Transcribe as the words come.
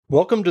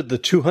Welcome to the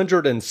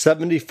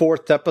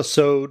 274th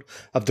episode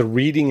of the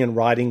Reading and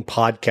Writing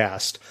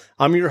Podcast.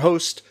 I'm your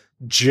host,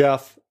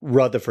 Jeff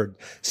Rutherford.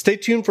 Stay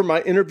tuned for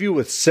my interview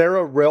with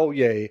Sarah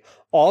Rellier,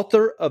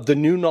 author of the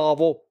new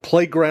novel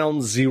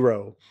Playground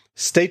Zero.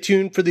 Stay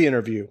tuned for the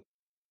interview.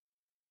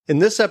 In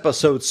this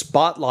episode,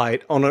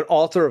 spotlight on an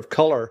author of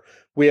color,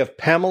 we have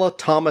Pamela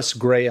Thomas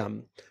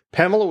Graham.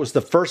 Pamela was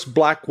the first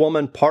Black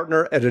woman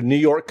partner at a New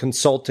York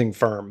consulting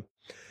firm.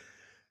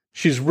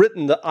 She's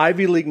written the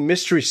Ivy League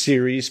mystery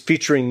series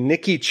featuring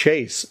Nikki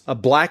Chase, a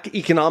Black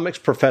economics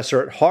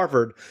professor at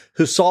Harvard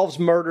who solves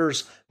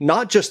murders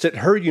not just at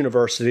her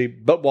university,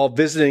 but while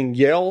visiting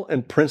Yale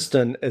and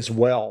Princeton as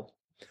well.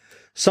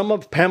 Some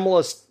of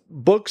Pamela's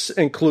books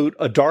include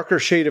A Darker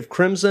Shade of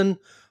Crimson,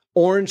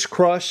 Orange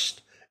Crush,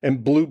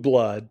 and Blue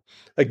Blood.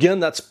 Again,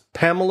 that's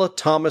Pamela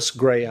Thomas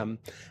Graham.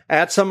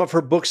 Add some of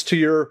her books to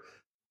your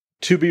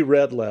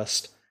to-be-read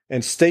list,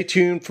 and stay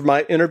tuned for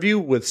my interview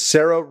with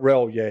Sarah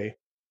Rellier.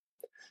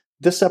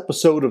 This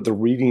episode of the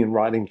Reading and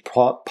Writing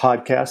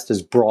Podcast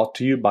is brought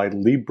to you by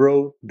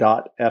Libro.fm.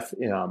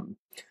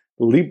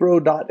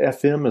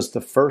 Libro.fm is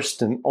the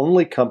first and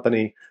only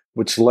company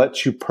which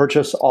lets you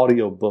purchase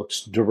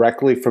audiobooks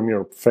directly from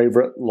your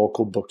favorite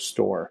local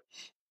bookstore.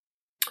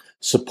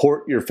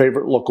 Support your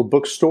favorite local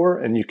bookstore,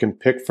 and you can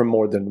pick from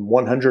more than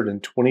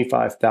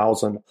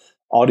 125,000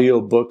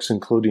 audiobooks,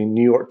 including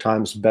New York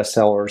Times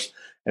bestsellers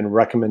and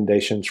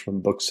recommendations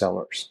from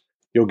booksellers.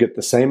 You'll get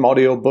the same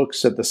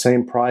audiobooks at the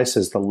same price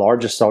as the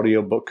largest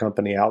audiobook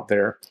company out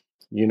there.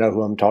 You know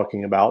who I'm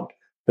talking about,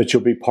 but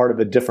you'll be part of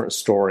a different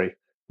story,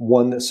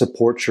 one that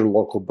supports your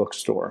local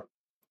bookstore.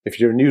 If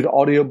you're new to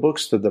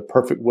audiobooks, they're the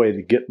perfect way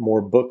to get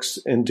more books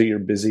into your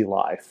busy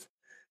life.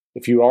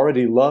 If you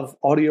already love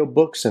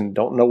audiobooks and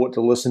don't know what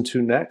to listen to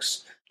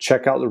next,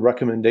 check out the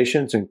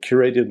recommendations and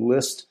curated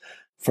list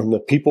from the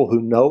people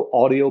who know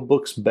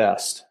audiobooks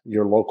best,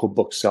 your local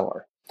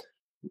bookseller.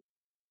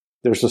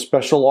 There's a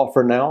special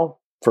offer now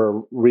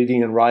for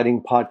Reading and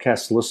Writing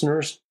Podcast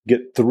listeners.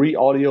 Get 3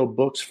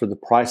 audiobooks for the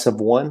price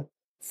of one,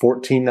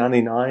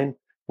 $14.99,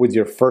 with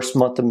your first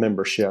month of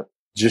membership.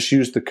 Just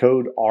use the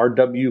code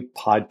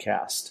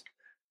RWPodcast.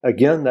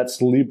 Again,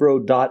 that's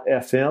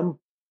Libro.fm,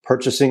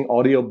 purchasing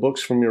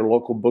audiobooks from your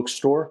local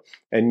bookstore,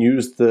 and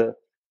use the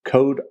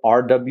code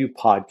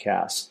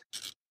RWPodcast.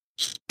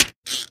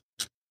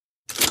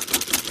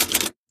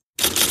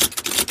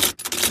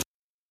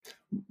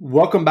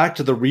 Welcome back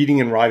to the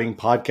Reading and Writing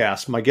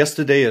Podcast. My guest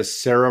today is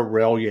Sarah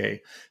Rellier.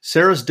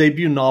 Sarah's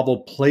debut novel,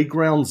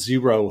 Playground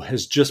Zero,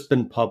 has just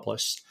been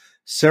published.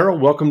 Sarah,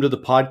 welcome to the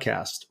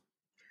podcast.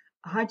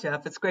 Hi,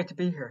 Jeff. It's great to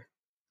be here.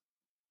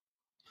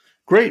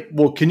 Great.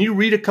 Well, can you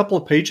read a couple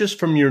of pages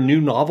from your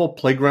new novel,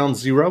 Playground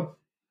Zero?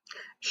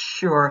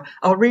 Sure.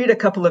 I'll read a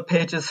couple of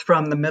pages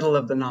from the middle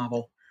of the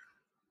novel.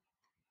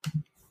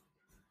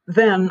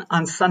 Then,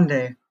 on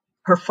Sunday,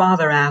 her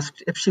father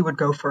asked if she would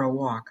go for a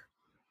walk.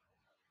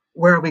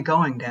 "Where are we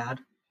going,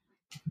 Dad?"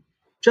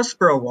 "Just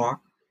for a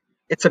walk.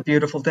 It's a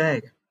beautiful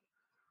day."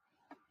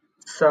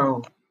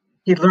 So,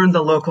 he learned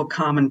the local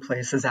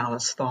commonplaces,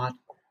 Alice thought.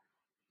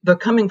 Though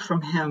coming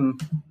from him,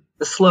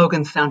 the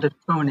slogan sounded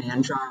phony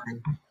and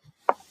jarring.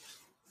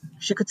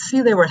 She could see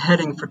they were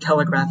heading for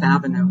Telegraph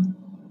Avenue.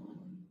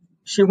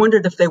 She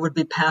wondered if they would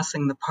be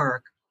passing the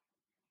park,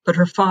 but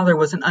her father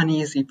was an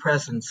uneasy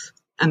presence,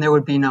 and there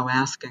would be no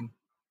asking.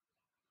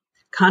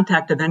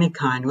 Contact of any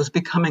kind was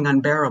becoming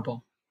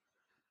unbearable.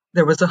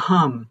 There was a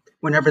hum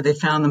whenever they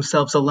found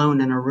themselves alone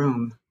in a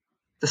room,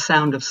 the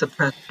sound of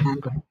suppressed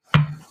anger.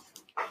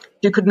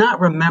 She could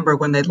not remember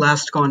when they'd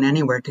last gone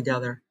anywhere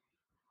together,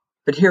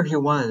 but here he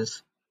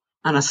was,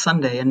 on a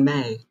Sunday in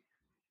May,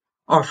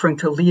 offering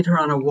to lead her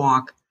on a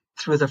walk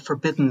through the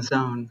forbidden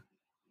zone.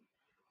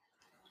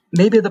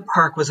 Maybe the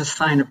park was a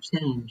sign of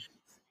change,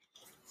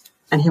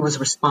 and he was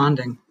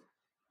responding.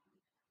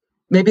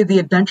 Maybe the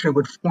adventure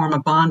would form a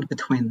bond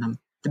between them,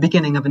 the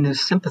beginning of a new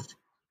sympathy.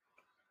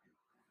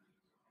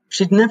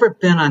 She'd never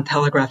been on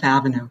Telegraph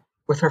Avenue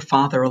with her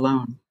father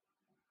alone.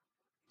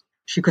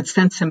 She could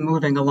sense him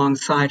moving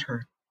alongside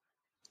her,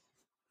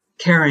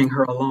 carrying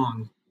her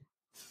along.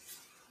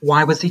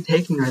 Why was he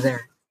taking her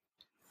there?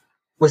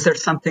 Was there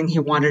something he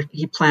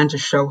planned to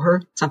show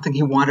her, something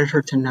he wanted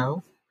her to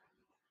know?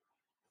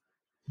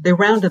 They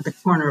rounded the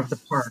corner of the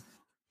park.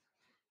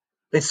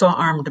 They saw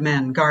armed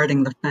men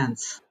guarding the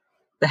fence,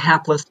 the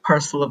hapless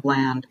parcel of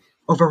land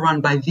overrun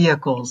by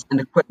vehicles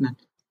and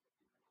equipment.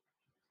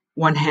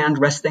 One hand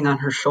resting on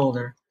her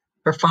shoulder,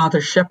 her father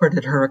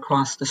shepherded her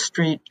across the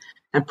street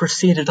and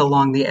proceeded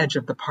along the edge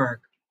of the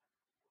park.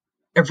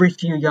 Every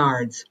few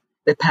yards,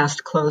 they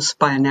passed close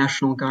by a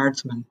National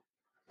Guardsman,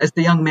 as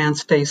the young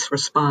man's face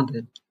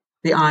responded,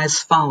 the eyes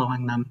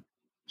following them,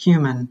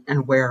 human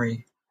and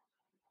wary.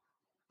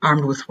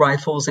 Armed with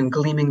rifles and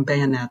gleaming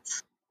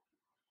bayonets,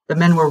 the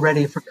men were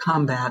ready for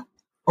combat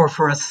or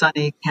for a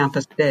sunny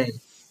campus day.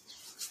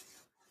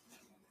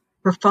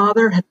 Her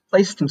father had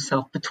placed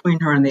himself between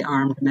her and the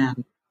armed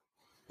men,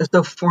 as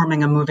though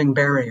forming a moving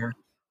barrier,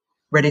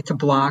 ready to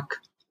block,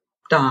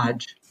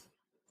 dodge,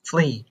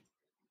 flee.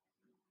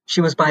 She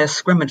was by a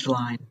scrimmage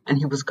line, and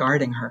he was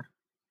guarding her.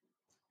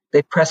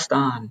 They pressed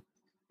on,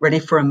 ready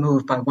for a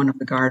move by one of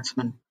the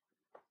guardsmen.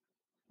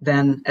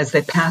 Then, as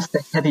they passed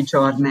the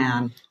heavy-jawed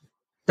man,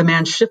 the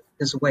man shifted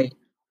his weight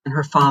and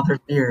her father's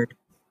beard,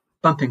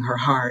 bumping her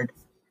hard.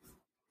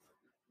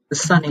 The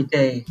sunny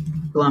day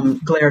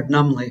glared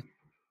numbly,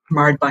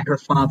 marred by her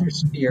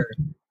father's fear.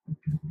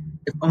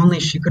 If only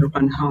she could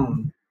run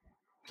home,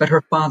 but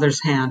her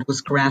father's hand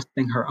was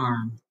grasping her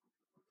arm.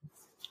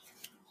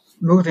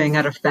 Moving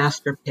at a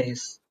faster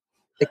pace,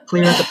 they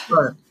cleared the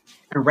park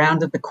and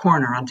rounded the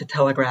corner onto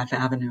Telegraph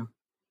Avenue.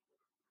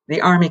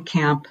 The army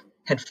camp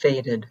had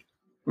faded,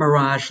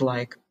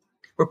 mirage-like,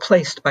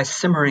 replaced by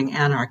simmering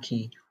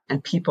anarchy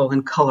and people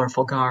in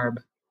colorful garb.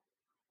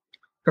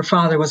 Her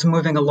father was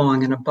moving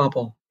along in a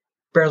bubble,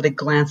 barely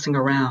glancing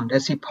around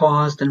as he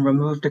paused and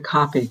removed a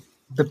copy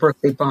of the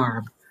Berkeley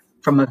Barb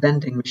from a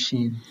vending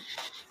machine.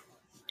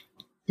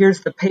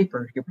 "Here's the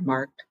paper," he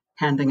remarked,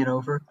 handing it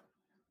over.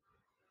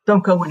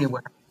 "Don't go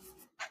anywhere.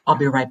 I'll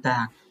be right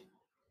back."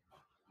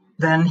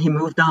 Then he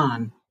moved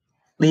on,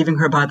 leaving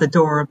her by the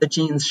door of the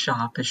jeans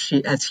shop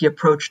as he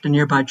approached a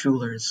nearby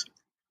jeweler's.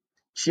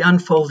 She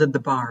unfolded the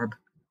Barb.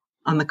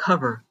 On the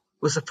cover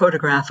was a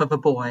photograph of a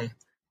boy,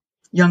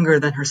 younger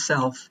than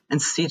herself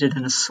and seated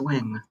in a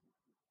swing.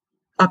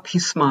 Up he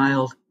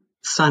smiled,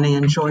 sunny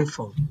and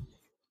joyful,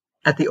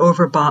 at the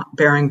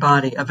overbearing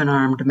body of an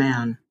armed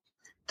man,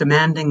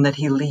 demanding that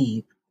he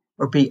leave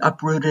or be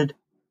uprooted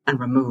and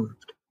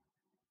removed.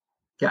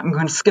 Yeah, I'm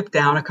going to skip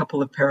down a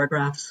couple of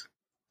paragraphs.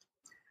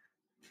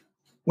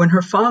 When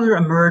her father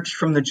emerged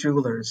from the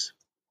jeweler's,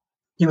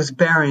 he was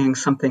burying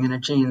something in a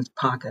jeans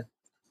pocket.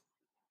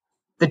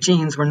 The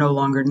jeans were no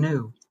longer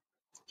new.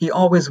 He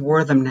always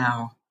wore them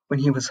now when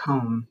he was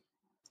home.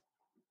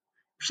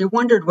 She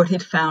wondered what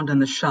he'd found in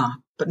the shop,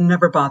 but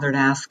never bothered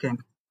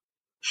asking,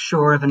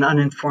 sure of an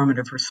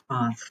uninformative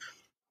response.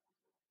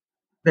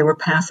 They were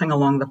passing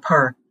along the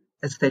park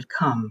as they'd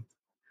come,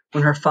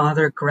 when her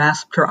father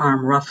grasped her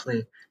arm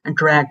roughly and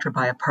dragged her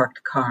by a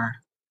parked car.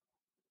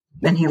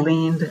 Then he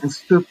leaned and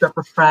scooped up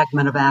a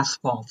fragment of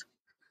asphalt,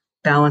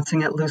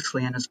 balancing it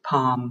loosely in his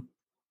palm,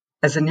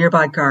 as a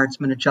nearby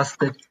guardsman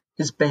adjusted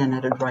his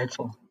bayoneted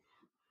rifle.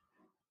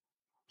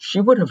 She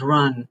would have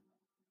run,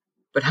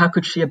 but how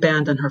could she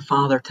abandon her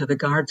father to the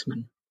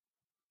guardsman?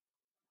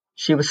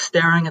 She was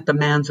staring at the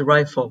man's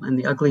rifle in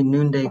the ugly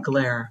noonday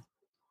glare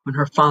when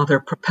her father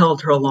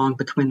propelled her along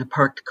between the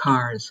parked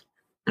cars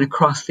and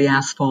across the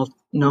asphalt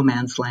no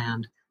man's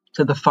land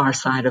to the far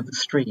side of the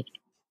street.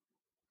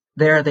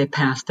 There they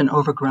passed an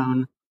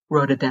overgrown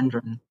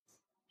rhododendron.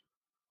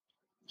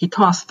 He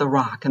tossed the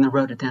rock in the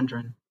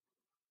rhododendron.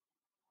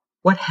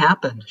 "What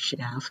happened?" she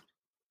asked.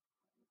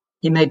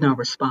 He made no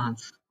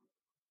response.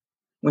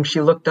 When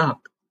she looked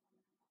up,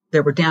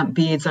 there were damp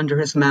beads under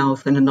his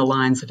mouth and in the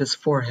lines of his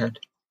forehead.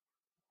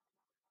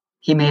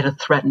 "He made a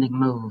threatening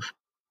move,"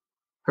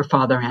 her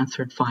father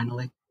answered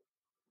finally.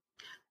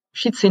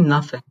 She'd seen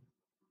nothing,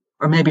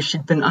 or maybe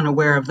she'd been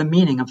unaware of the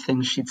meaning of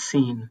things she'd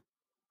seen.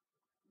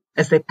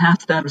 As they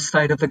passed out of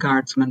sight of the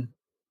guardsman,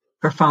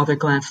 her father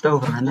glanced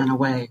over and then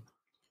away.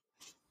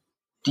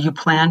 "Do you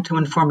plan to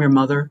inform your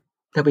mother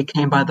that we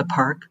came by the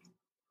park?"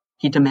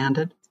 he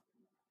demanded.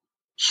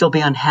 "She'll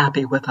be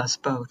unhappy with us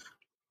both."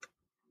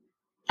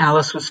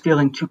 Alice was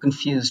feeling too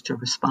confused to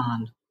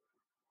respond.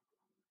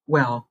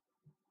 "Well,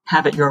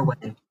 have it your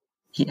way,"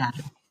 he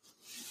added.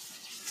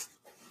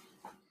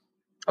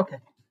 Okay.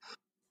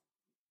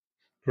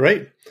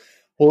 Great.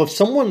 Well, if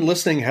someone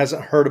listening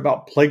hasn't heard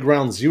about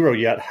Playground Zero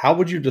yet, how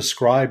would you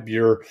describe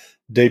your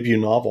debut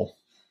novel?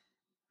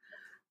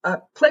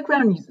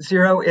 Playground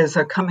Zero is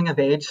a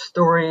coming-of-age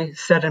story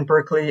set in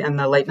Berkeley in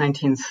the late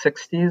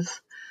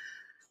 1960s.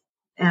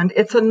 And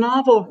it's a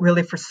novel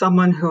really for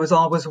someone who has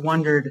always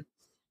wondered,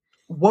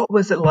 what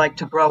was it like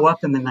to grow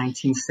up in the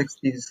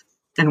 1960s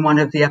in one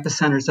of the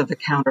epicenters of the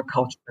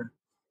counterculture,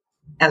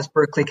 as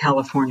Berkeley,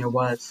 California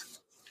was?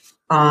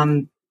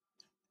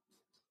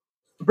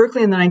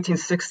 Berkeley in the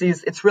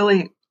 1960s, it's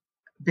really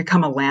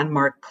become a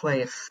landmark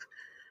place.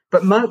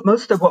 But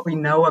most of what we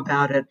know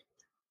about it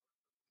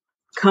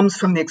comes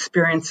from the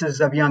experiences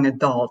of young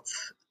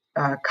adults,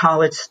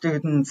 college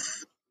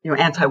students,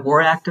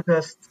 anti-war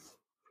activists,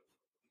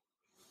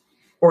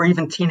 or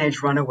even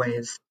teenage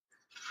runaways.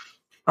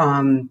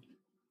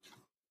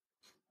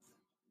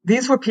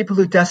 These were people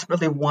who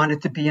desperately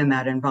wanted to be in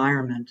that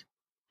environment,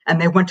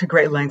 and they went to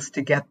great lengths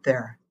to get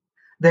there.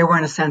 They were,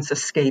 in a sense,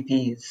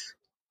 escapees.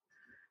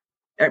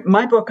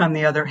 My book, on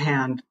the other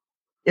hand,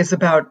 is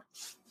about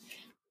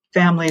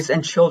families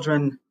and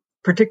children,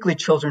 particularly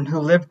children who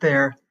lived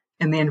there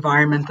in the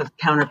environment that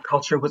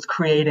counterculture was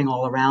creating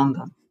all around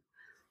them.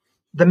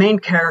 The main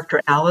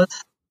character,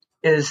 Alice,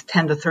 is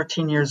 10 to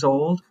 13 years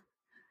old.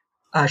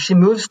 She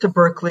moves to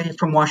Berkeley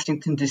from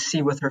Washington,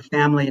 D.C. with her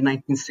family in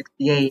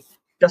 1968,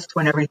 just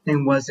when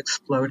everything was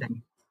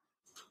exploding.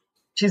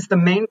 She's the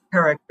main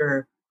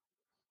character,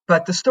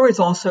 but the story is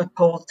also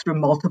told through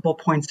multiple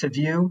points of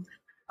view.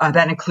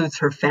 That includes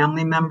her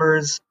family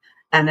members,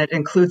 and it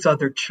includes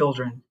other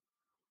children.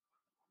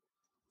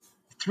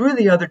 through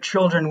the other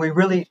children, we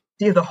really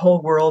see the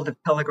whole world of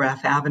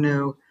Telegraph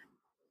Avenue,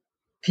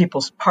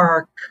 People's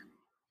Park,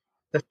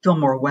 the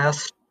Fillmore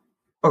West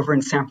over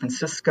in San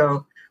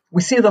Francisco.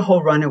 We see the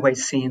whole runaway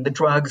scene, the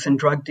drugs and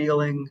drug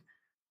dealing,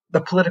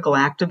 the political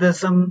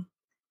activism,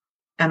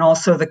 and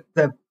also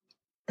the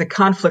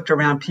conflict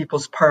around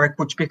People's Park,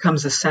 which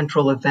becomes a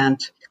central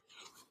event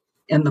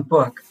in the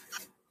book.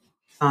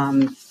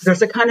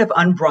 There's a kind of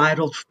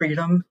unbridled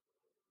freedom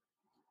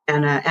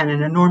and an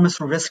enormous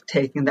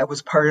risk-taking that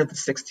was part of the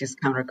 60s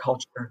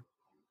counterculture.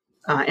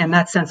 In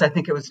that sense, I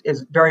think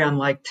is very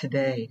unlike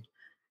today.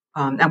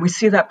 And we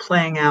see that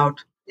playing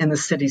out in the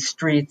city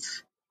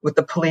streets with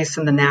the police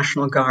and the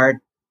National Guard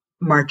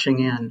marching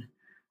in.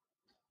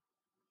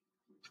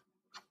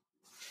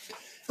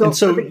 And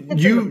so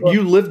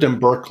you lived in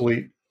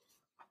Berkeley.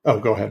 Oh,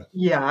 go ahead.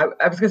 Yeah,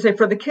 I was going to say,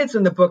 for the kids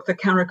in the book, the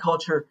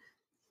counterculture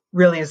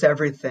really is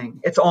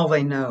everything. It's all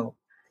they know.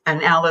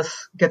 And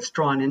Alice gets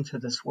drawn into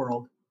this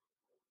world.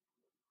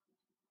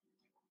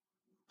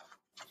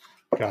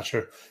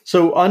 Gotcha.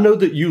 So I know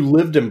that you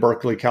lived in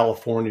Berkeley,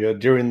 California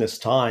during this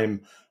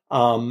time.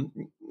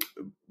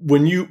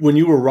 When you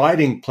were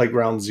writing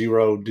Playground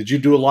Zero, did you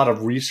do a lot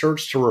of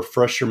research to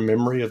refresh your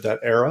memory of that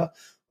era,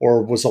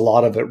 or was a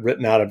lot of it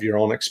written out of your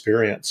own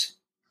experience?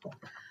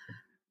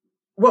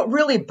 Well,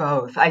 really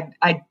both.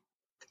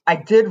 I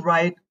did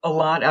write a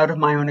lot out of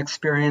my own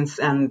experience,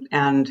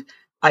 and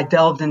I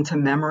delved into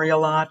memory a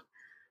lot.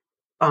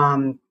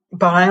 But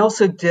I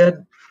also did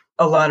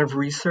a lot of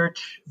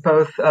research,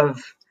 both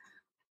of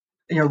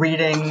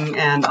reading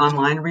and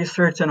online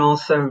research, and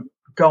also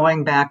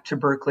going back to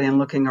Berkeley and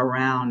looking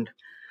around.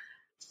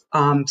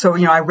 So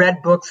I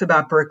read books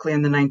about Berkeley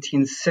in the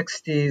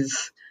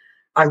 1960s.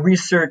 I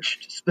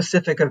researched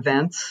specific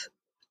events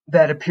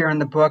that appear in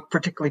the book,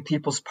 particularly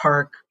People's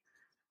Park,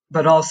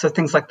 but also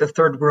things like the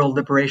Third World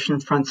Liberation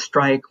Front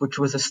strike, which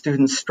was a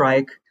student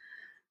strike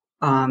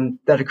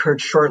that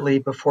occurred shortly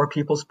before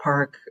People's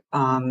Park.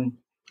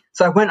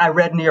 So I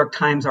read New York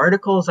Times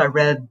articles. I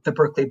read the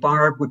Berkeley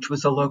Barb, which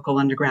was a local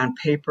underground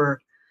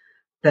paper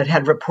that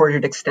had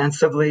reported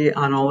extensively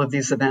on all of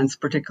these events,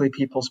 particularly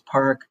People's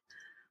Park.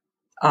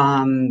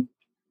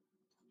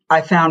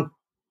 I found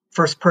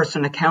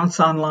first-person accounts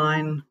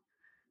online,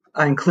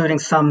 including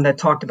some that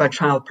talked about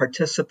child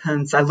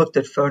participants. I looked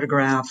at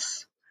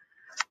photographs.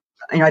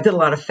 I did a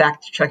lot of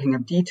fact-checking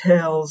of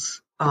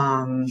details.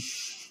 And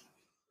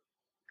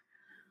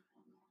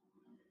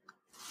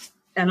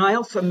I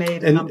also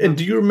made And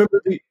do you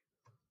remember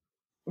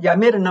I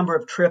made a number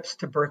of trips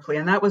to Berkeley,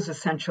 and that was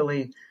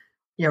essentially,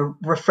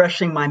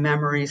 refreshing my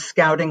memory,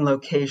 scouting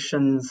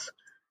locations,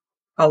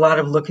 a lot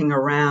of looking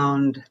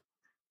around,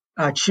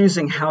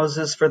 choosing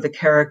houses for the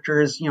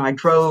characters. I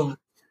drove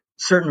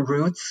certain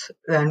routes,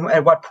 and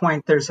at what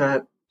point there's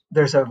a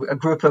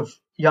group of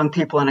young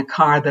people in a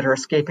car that are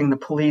escaping the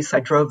police. I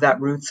drove that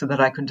route so that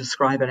I could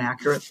describe it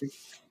accurately.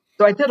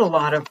 So I did a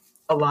lot of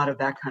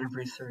that kind of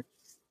research.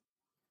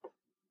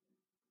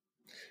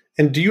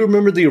 And do you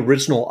remember the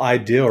original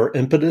idea or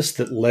impetus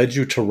that led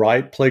you to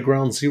write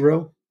Playground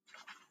Zero?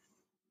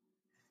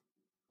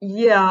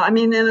 Yeah,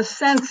 in a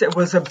sense, it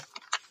was a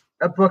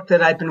book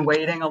that I'd been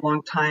waiting a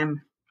long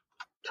time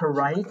to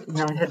write.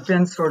 It had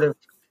been sort of,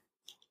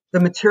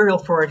 the material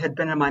for it had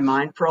been in my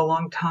mind for a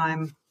long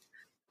time.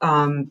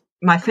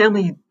 My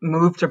family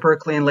moved to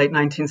Berkeley in late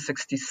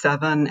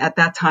 1967. At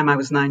that time, I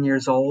was 9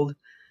 years old,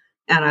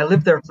 and I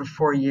lived there for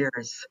 4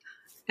 years.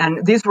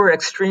 And these were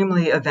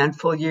extremely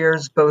eventful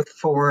years, both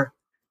for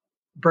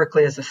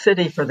Berkeley as a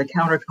city, for the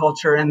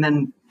counterculture, and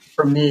then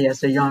for me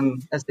as a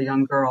young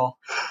girl.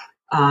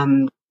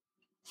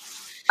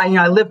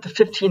 I lived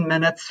 15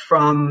 minutes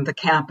from the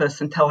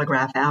campus in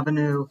Telegraph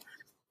Avenue.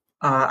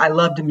 I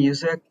loved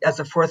music. As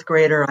a fourth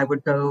grader, I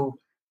would go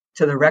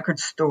to the record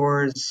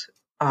stores.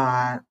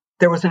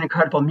 There was an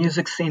incredible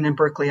music scene in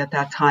Berkeley at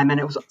that time,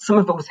 and some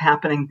of it was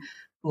happening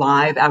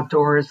live,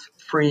 outdoors,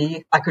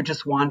 free. I could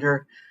just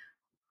wander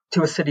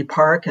to a city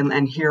park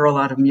and hear a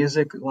lot of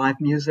music, live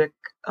music.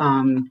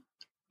 At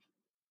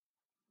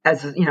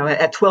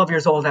 12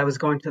 years old, I was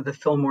going to the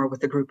Fillmore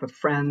with a group of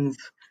friends.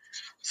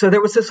 So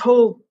there was this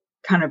whole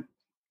kind of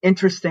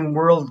interesting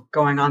world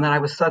going on that I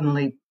was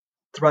suddenly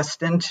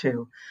thrust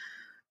into.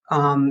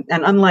 And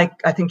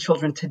unlike, I think,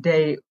 children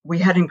today, we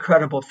had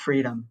incredible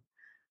freedom.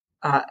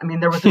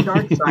 There was a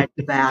dark side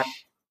to that,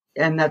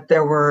 and that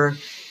there were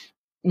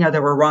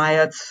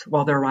riots.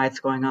 Well, there are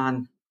riots going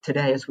on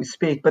today as we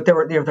speak, but there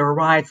were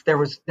riots. There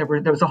was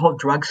a whole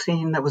drug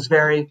scene that was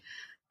very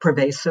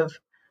pervasive.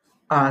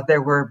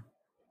 There were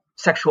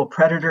sexual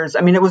predators.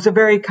 It was a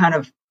very kind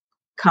of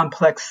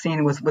complex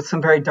scene with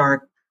some very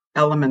dark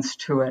elements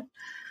to it.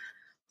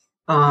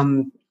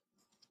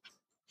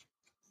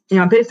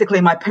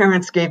 Basically, my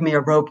parents gave me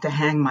a rope to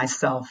hang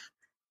myself,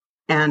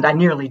 and I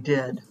nearly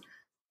did.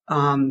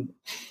 So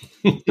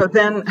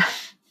then,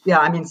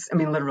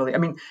 literally.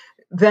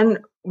 Then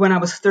when I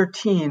was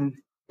 13,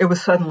 it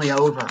was suddenly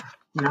over.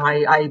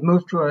 I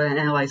moved to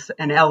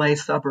an LA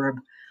suburb,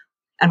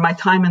 and my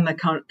time in the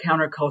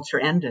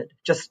counterculture ended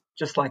just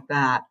like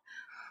that.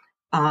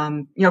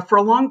 For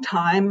a long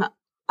time,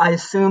 I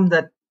assumed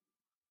that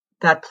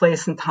that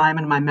place and time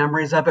and my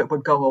memories of it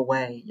would go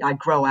away. I'd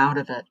grow out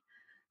of it,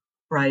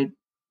 right?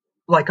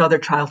 Like other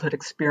childhood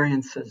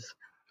experiences.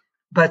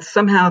 But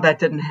somehow that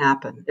didn't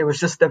happen. It was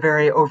just a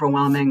very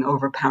overwhelming,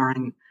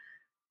 overpowering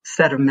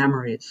set of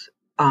memories.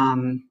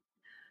 And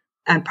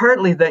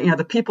partly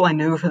the people I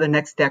knew for the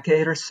next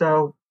decade or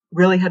so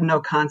really had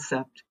no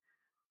concept.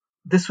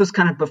 This was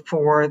kind of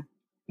before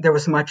there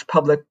was much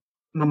public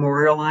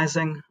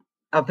memorializing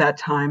of that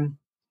time.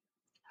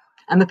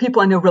 And the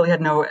people I knew really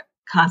had no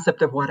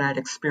concept of what I'd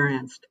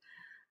experienced.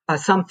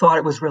 Some thought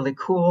it was really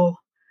cool,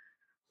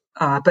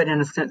 but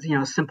in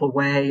a simple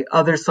way.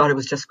 Others thought it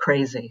was just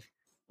crazy.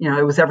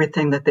 It was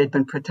everything that they'd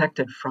been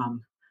protected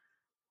from.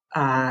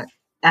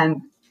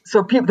 And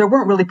so there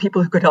weren't really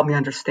people who could help me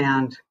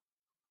understand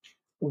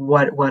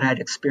what I'd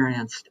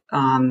experienced.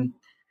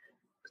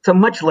 So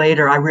much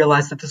later, I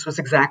realized that this was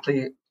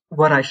exactly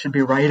what I should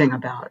be writing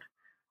about.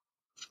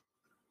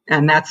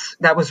 And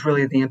that was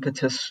really the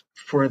impetus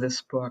for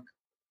this book.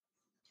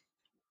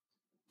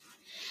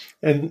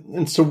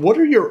 And so what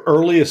are your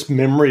earliest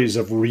memories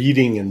of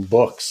reading in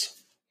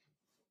books?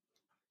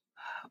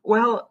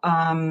 Well,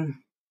 I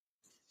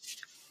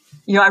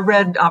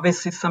read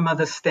obviously some of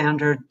the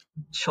standard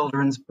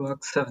children's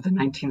books of the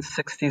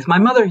 1960s. My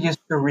mother used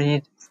to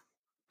read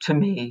to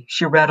me.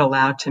 She read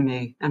aloud to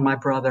me and my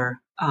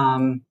brother.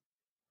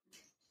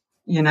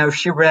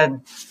 She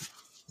read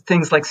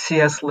things like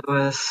C.S.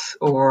 Lewis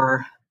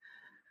or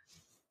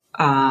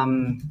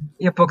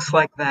books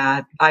like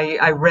that.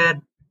 I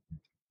read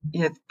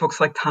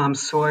books like Tom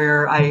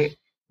Sawyer. I,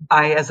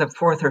 as a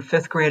fourth or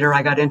fifth grader,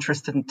 I got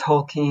interested in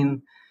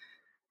Tolkien,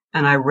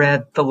 and I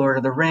read the Lord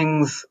of the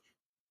Rings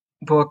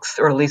books,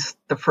 or at least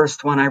the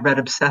first one I read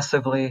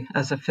obsessively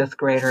as a fifth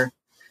grader.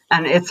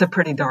 And it's a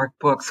pretty dark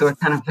book, so it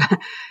kind of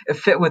it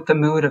fit with the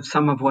mood of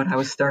some of what I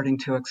was starting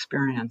to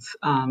experience.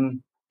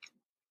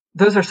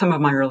 Those are some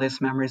of my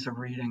earliest memories of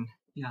reading.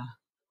 Yeah.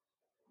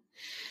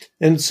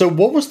 And so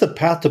what was the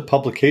path to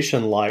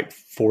publication like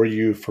for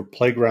you for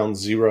Playground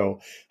Zero?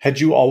 Had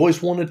you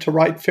always wanted to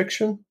write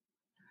fiction?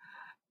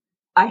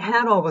 I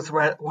had always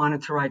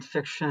wanted to write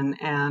fiction.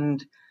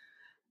 And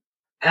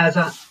as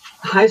a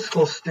high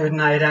school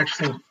student, I had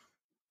actually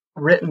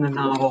written a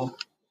novel.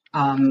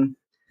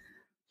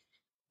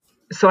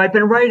 So I'd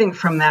been writing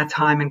from that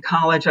time. In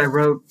college, I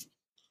wrote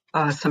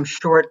some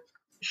short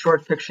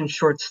fiction,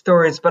 short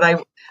stories. But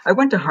I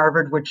went to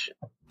Harvard, which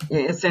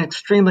is an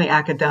extremely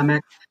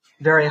academic,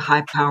 very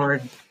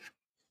high-powered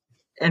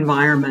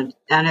environment.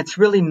 And it's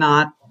really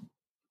not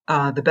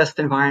the best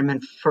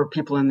environment for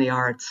people in the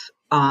arts.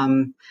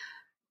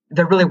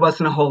 There really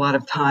wasn't a whole lot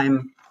of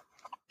time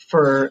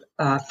for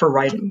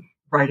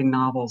writing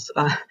novels.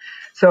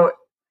 So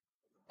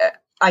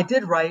I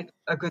did write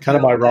a good deal.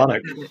 Kind of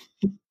ironic.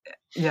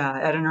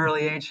 At an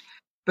early age.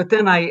 But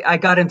then I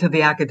got into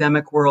the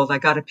academic world. I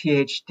got a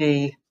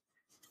PhD.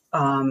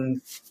 I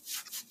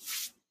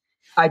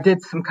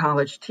did some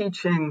college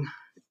teaching.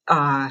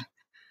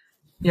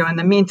 In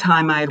the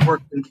meantime, I had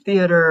worked in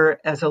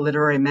theater as a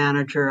literary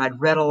manager. I'd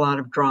read a lot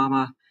of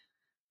drama.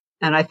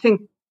 And I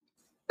think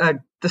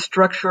the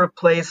structure of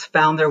plays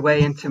found their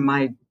way into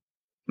my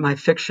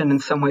fiction in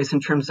some ways, in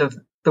terms of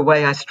the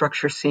way I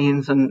structure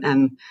scenes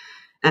and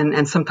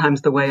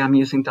sometimes the way I'm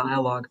using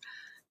dialogue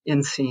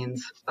in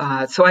scenes.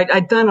 So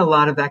I'd done a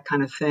lot of that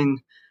kind of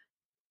thing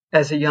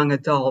as a young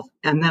adult.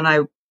 And then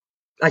I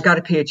got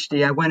a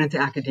PhD. I went into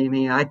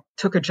academia. I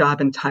took a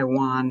job in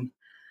Taiwan.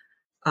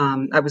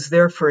 I was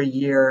there for a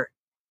year,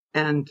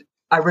 and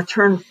I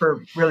returned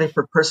for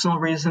personal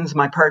reasons.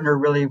 My partner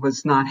really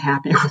was not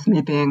happy with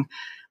me being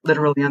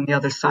literally on the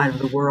other side of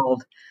the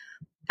world.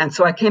 And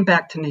so I came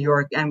back to New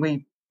York, and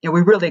we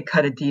really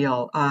cut a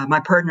deal. My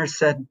partner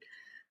said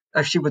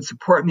she would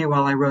support me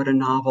while I wrote a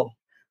novel.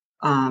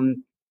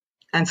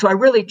 And so I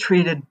really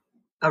treated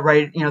the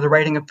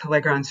writing of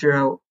Playground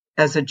Zero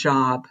as a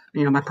job.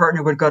 My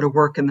partner would go to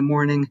work in the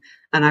morning,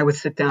 and I would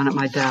sit down at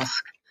my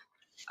desk.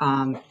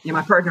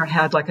 My partner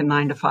had like a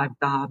 9-to-5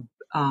 job.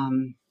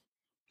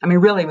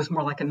 Really, it was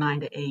more like a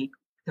 9-to-8.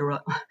 There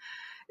were,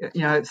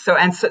 so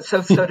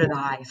did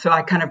I. So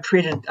I kind of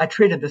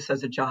treated this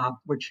as a job,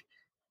 which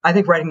I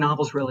think writing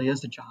novels really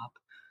is a job.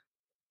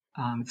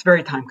 It's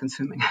very time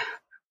consuming.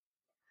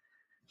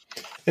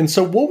 And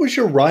so what was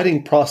your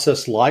writing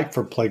process like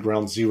for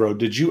Playground Zero?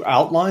 Did you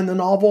outline the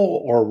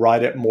novel or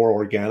write it more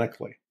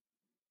organically?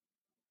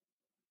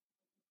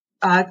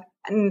 Well,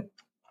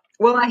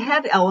 I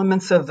had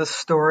elements of the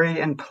story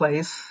in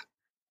place.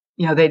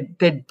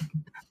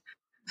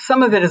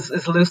 Some of it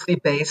is loosely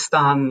based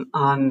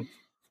on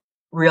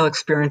real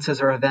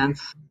experiences or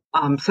events.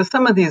 So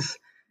some of these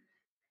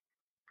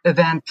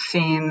event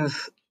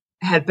scenes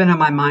had been in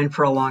my mind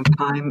for a long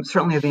time,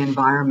 certainly the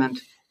environment.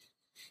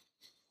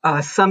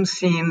 Some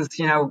scenes,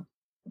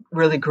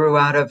 really grew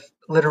out of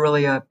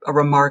literally a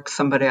remark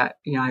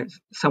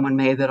someone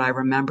made that I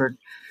remembered.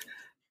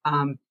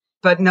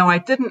 But no, I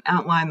didn't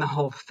outline the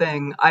whole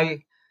thing.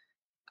 I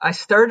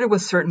started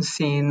with certain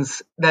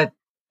scenes that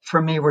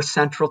for me were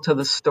central to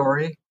the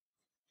story.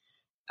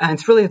 And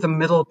it's really the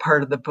middle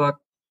part of the book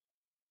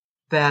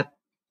that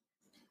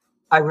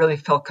I really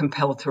felt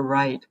compelled to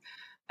write.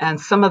 And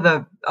some of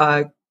the,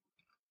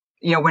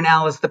 when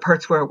the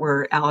parts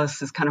where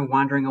Alice is kind of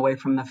wandering away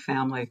from the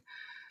family,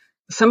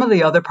 some of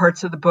the other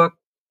parts of the book,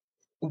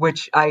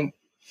 which I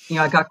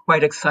got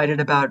quite excited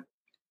about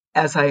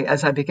as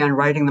I began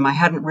writing them. I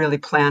hadn't really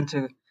planned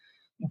to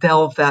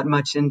delve that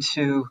much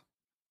into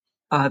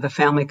the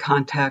family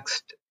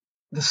context,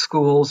 the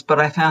schools, but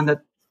I found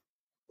that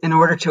in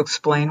order to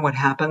explain what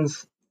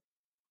happens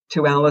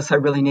to Alice, I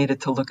really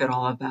needed to look at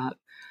all of that.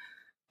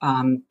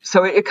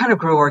 So it kind of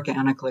grew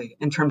organically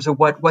in terms of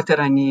what did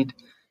I need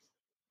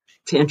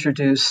to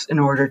introduce in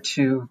order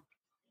to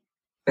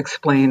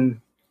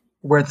explain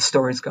where the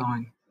story's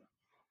going.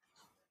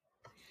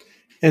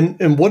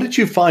 And what did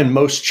you find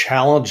most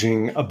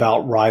challenging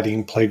about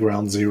writing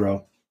Playground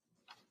Zero?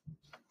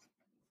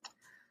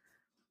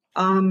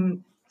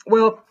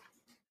 Well,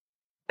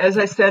 as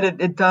I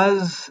said, it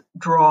does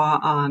draw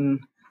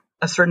on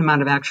a certain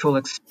amount of actual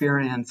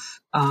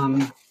experience.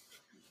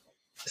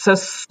 So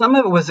some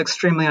of it was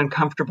extremely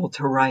uncomfortable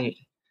to write.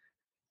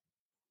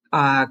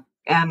 And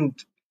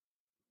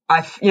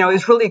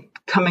it's really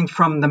coming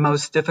from the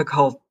most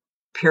difficult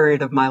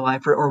period of my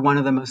life, or one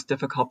of the most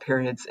difficult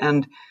periods.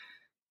 And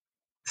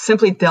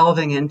simply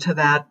delving into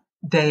that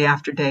day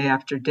after day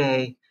after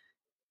day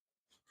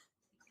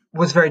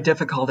was very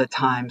difficult at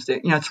times.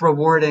 It's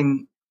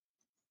rewarding,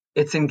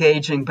 it's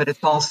engaging, but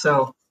it's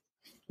also,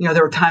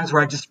 there were times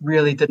where I just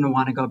really didn't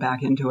want to go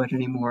back into it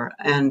anymore.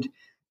 And,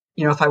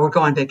 if I would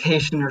go on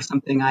vacation or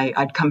something,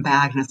 I'd come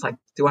back and it's like,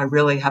 do I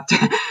really have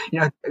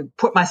to,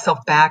 put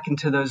myself back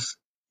into those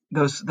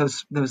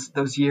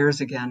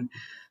years again?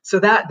 So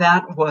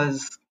that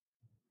was,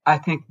 I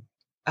think,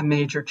 a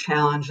major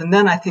challenge. And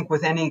then I think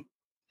with any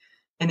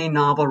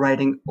novel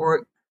writing,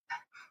 or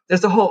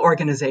there's a whole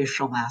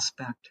organizational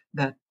aspect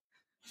that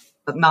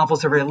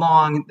novels are very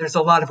long. There's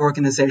a lot of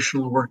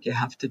organizational work you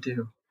have to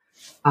do.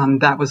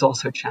 That was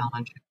also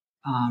challenging.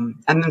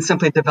 And then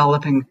simply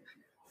developing,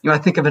 I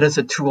think of it as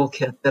a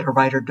toolkit that a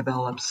writer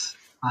develops,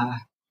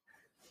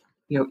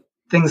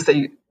 things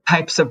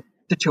types of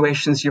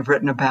situations you've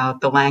written about,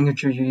 the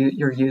language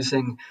you're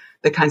using,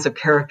 the kinds of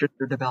characters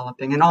you're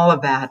developing, and all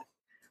of that.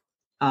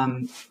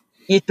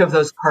 Each of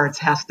those parts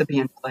has to be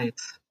in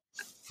place.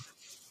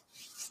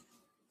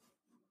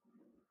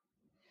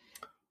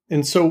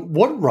 And so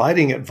what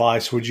writing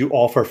advice would you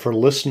offer for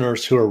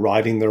listeners who are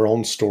writing their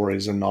own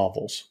stories and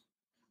novels?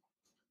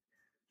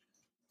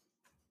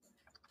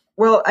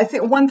 Well, I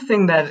think one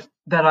thing that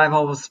I've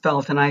always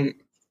felt, and I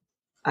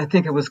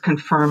think it was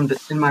confirmed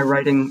in my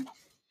writing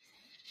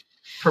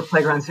for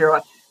Playground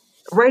Zero,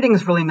 writing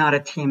is really not a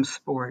team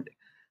sport.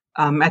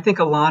 I think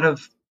a lot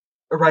of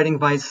writing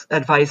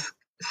advice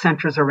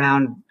centers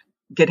around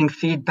getting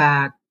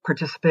feedback,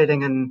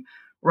 participating in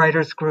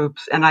writers'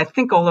 groups, and I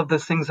think all of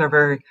those things are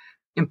very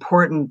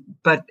important,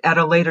 but at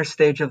a later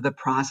stage of the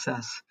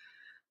process.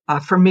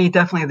 For me,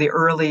 definitely the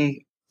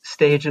early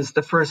stages,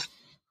 the first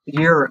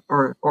year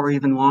or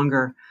even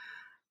longer,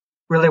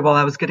 really while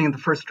I was getting the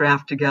first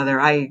draft together,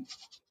 I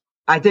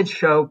did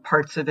show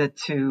parts of it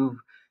to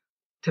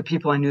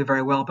people I knew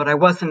very well, but I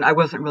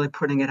wasn't really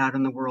putting it out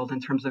in the world in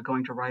terms of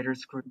going to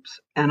writers groups.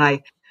 And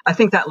I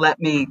think that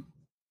let me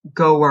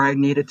go where I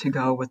needed to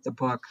go with the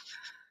book.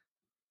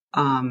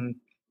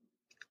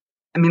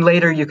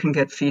 Later you can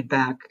get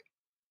feedback,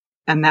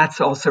 and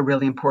that's also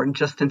really important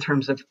just in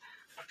terms of,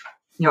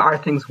 are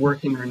things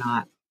working or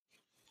not?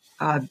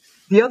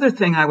 The other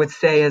thing I would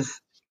say is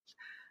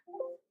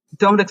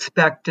don't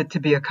expect it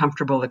to be a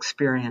comfortable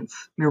experience.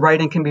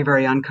 Writing can be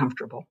very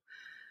uncomfortable.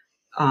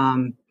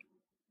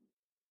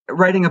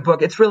 Writing a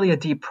book, it's really a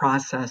deep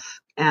process.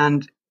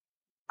 And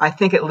I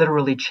think it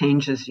literally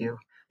changes you.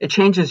 It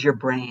changes your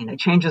brain. It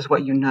changes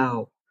what you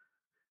know.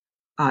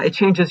 It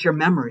changes your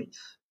memories.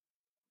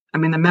 The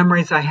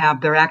memories I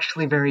have, they're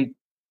actually very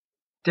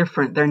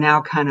different. They're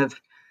now kind of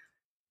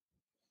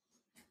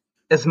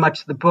as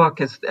much the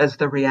book as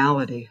the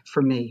reality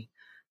for me.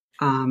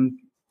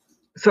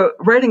 So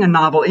writing a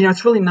novel,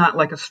 it's really not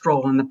like a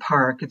stroll in the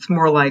park. It's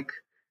more like,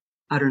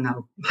 I don't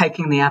know,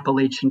 hiking the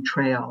Appalachian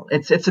Trail.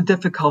 It's a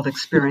difficult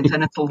experience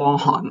and it's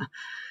long.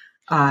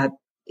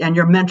 And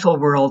your mental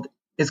world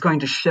is going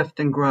to shift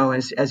and grow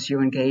as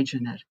you engage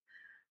in it.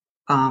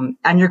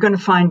 And you're going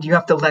to find you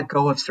have to let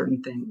go of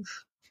certain things.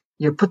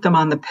 You put them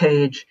on the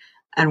page,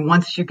 and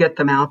once you get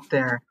them out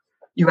there,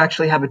 you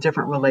actually have a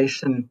different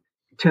relation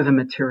to the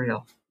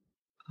material.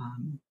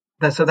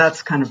 So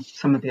that's kind of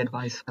some of the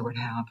advice I would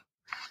have.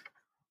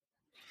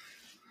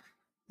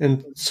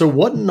 And so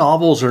what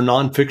novels or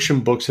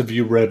nonfiction books have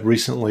you read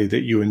recently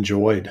that you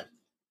enjoyed?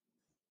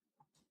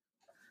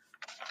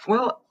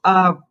 Well,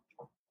 a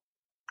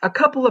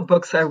couple of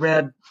books I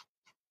read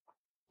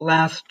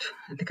I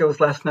think it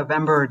was last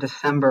November or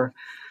December,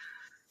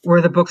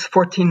 were the books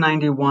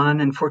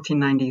 1491 and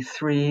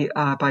 1493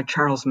 by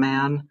Charles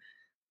Mann.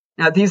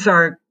 Now, these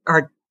are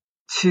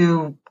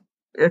two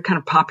kind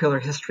of popular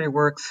history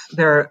works.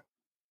 They're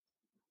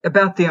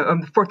about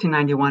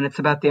 1491, it's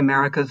about the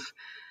Americas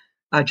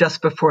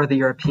just before the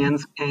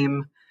Europeans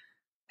came.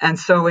 And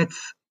so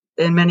it's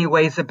in many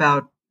ways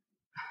about,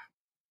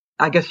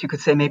 I guess you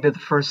could say, maybe the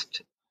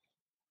first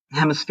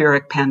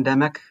hemispheric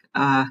pandemic.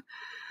 The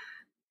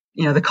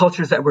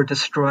cultures that were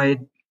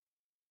destroyed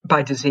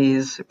by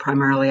disease,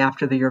 primarily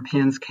after the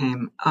Europeans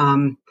came.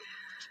 And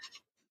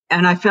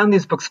I found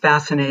these books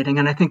fascinating.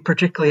 And I think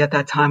particularly at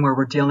that time where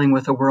we're dealing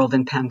with a world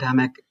in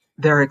pandemic,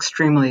 they're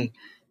extremely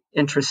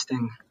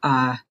interesting.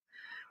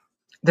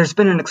 There's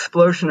been an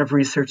explosion of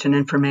research and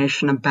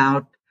information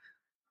about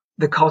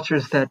the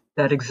cultures that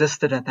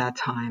existed at that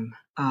time.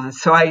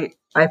 So I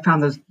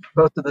found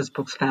both of those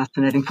books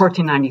fascinating.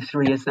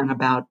 1493 is then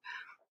about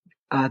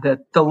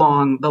the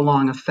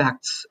long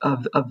effects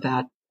of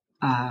that,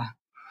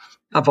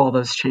 of all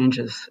those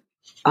changes.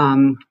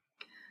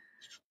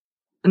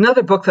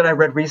 Another book that I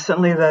read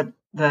recently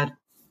that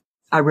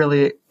I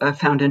really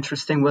found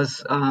interesting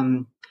was,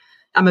 I'm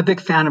a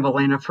big fan of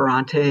Elena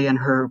Ferrante and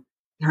her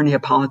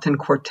Neapolitan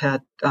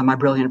quartet, My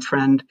Brilliant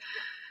Friend.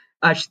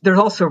 There's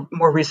also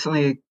more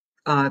recently,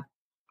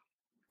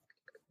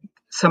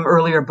 some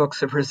earlier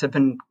books of hers have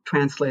been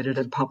translated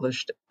and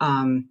published.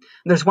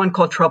 There's one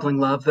called Troubling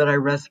Love that I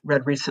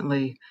read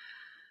recently.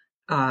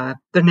 The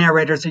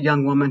narrator is a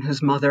young woman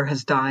whose mother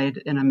has died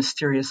in a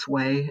mysterious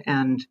way.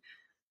 And,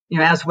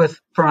 as with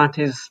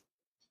Ferrante's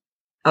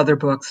other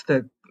books,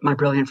 My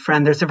Brilliant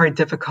Friend, there's a very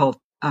difficult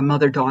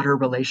mother-daughter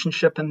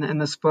relationship in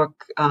this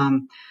book.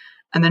 And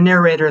the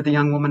narrator, the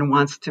young woman,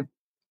 wants to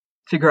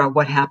figure out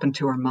what happened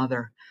to her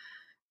mother.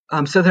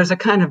 So there's a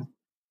kind of,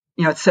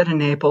 it's set in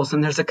Naples,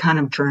 and there's a kind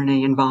of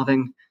journey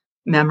involving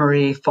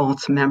memory,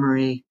 false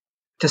memory,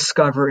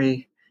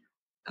 discovery.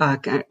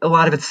 A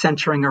lot of it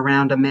centering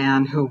around a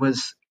man who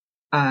was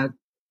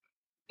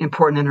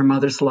important in her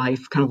mother's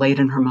life, kind of late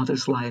in her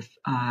mother's life,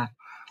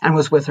 and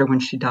was with her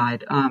when she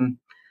died.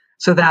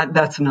 So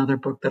that's another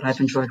book that I've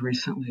enjoyed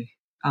recently.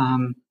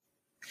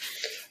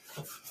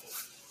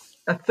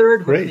 A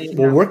third would be,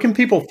 Well, where can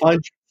people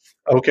find you?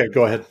 Okay,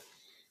 go ahead.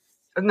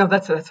 No,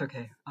 that's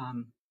okay.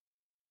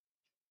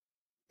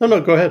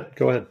 No, go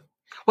ahead.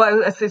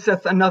 Well, it's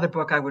another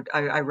book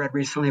I read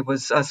recently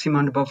was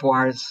Simone de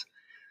Beauvoir's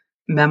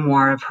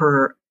memoir of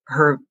her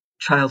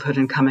childhood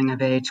and coming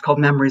of age, called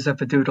Memories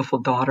of a Dutiful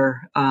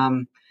Daughter.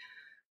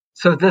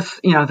 So this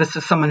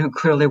is someone who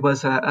clearly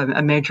was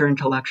a major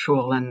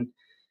intellectual and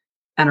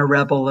a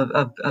rebel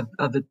of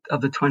the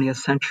 20th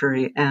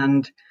century,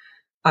 and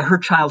her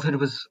childhood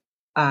was.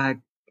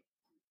 There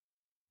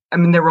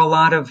were a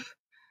lot of.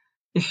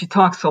 She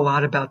talks a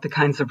lot about the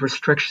kinds of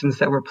restrictions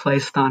that were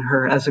placed on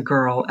her as a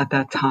girl at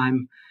that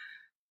time,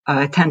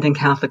 attending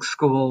Catholic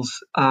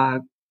schools,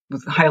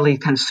 with highly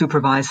kind of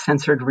supervised,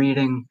 censored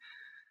reading.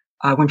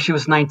 When she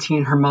was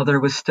 19, her mother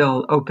was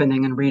still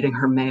opening and reading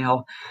her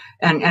mail.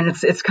 And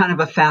it's kind of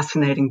a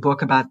fascinating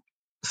book about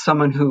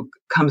someone who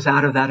comes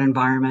out of that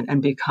environment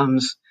and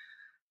becomes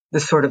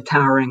this sort of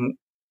towering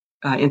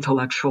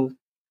intellectual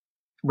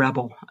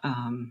rebel.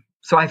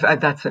 So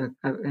that's a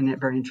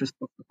very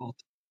interesting book.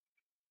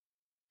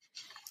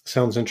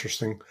 Sounds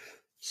interesting.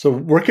 So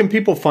where can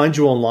people find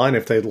you online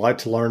if they'd like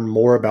to learn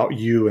more about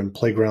you and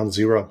Playground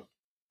Zero?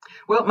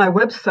 Well, my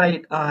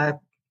website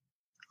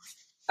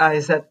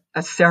is at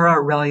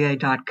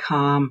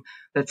sarahrelye.com.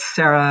 That's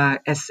Sarah,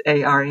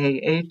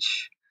 Sarah,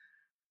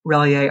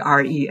 Relye,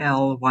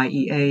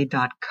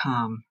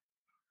 RELYEA.com.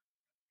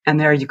 And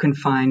there you can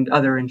find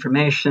other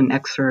information,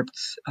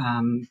 excerpts.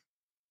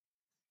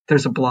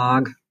 There's a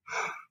blog.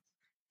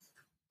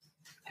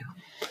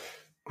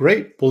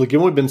 Great. Well,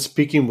 again, we've been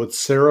speaking with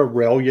Sarah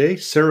Relye.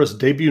 Sarah's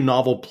debut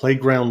novel,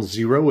 Playground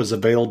Zero, is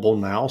available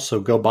now, so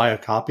go buy a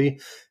copy.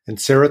 And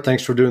Sarah,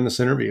 thanks for doing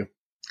this interview.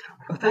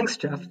 Well, thanks,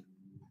 Jeff.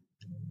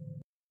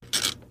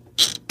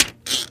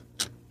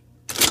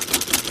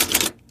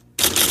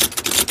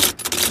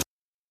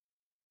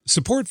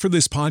 Support for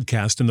this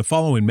podcast and the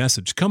following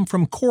message come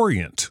from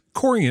Corient.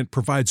 Corient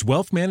provides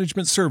wealth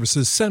management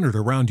services centered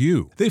around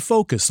you. They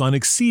focus on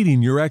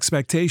exceeding your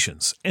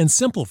expectations and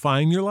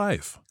simplifying your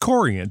life.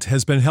 Corient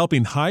has been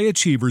helping high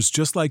achievers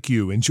just like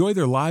you enjoy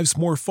their lives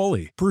more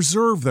fully,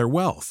 preserve their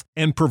wealth,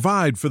 and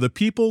provide for the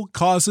people,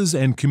 causes,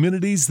 and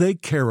communities they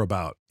care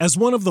about. As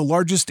one of the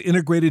largest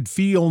integrated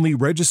fee-only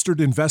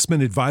registered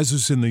investment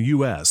advisors in the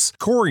U.S.,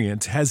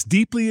 Corient has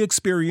deeply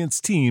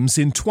experienced teams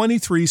in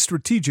 23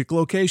 strategic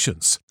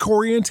locations.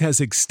 Corient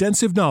has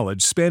extensive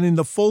knowledge spanning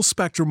the full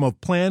spectrum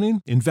of planning,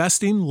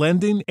 investing,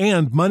 lending,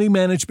 and money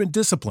management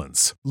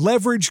disciplines.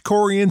 Leverage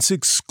Corient's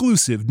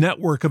exclusive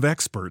network of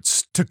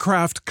experts to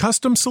craft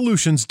custom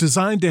solutions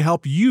designed to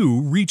help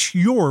you reach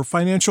your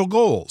financial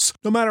goals,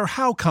 no matter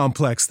how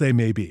complex they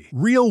may be.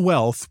 Real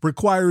wealth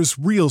requires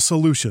real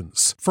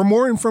solutions. For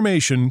more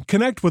information,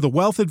 connect with a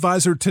wealth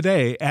advisor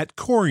today at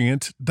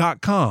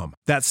Corient.com.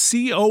 That's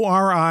Corient.com.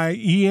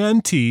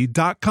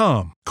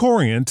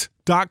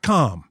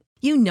 Corient.com.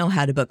 You know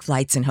how to book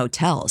flights and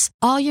hotels.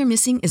 All you're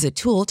missing is a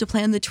tool to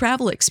plan the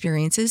travel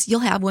experiences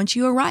you'll have once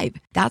you arrive.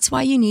 That's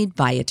why you need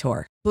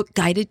Viator. Book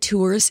guided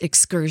tours,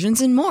 excursions,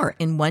 and more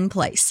in one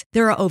place.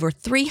 There are over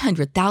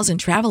 300,000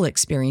 travel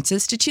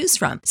experiences to choose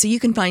from, so you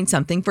can find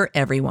something for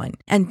everyone.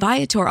 And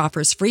Viator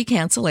offers free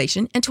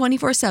cancellation and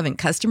 24/7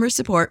 customer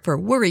support for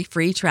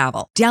worry-free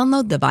travel.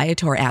 Download the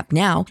Viator app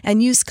now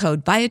and use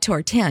code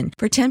Viator10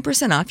 for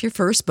 10% off your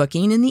first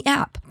booking in the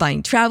app.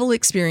 Find travel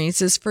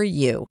experiences for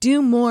you.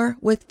 Do more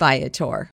with Viator.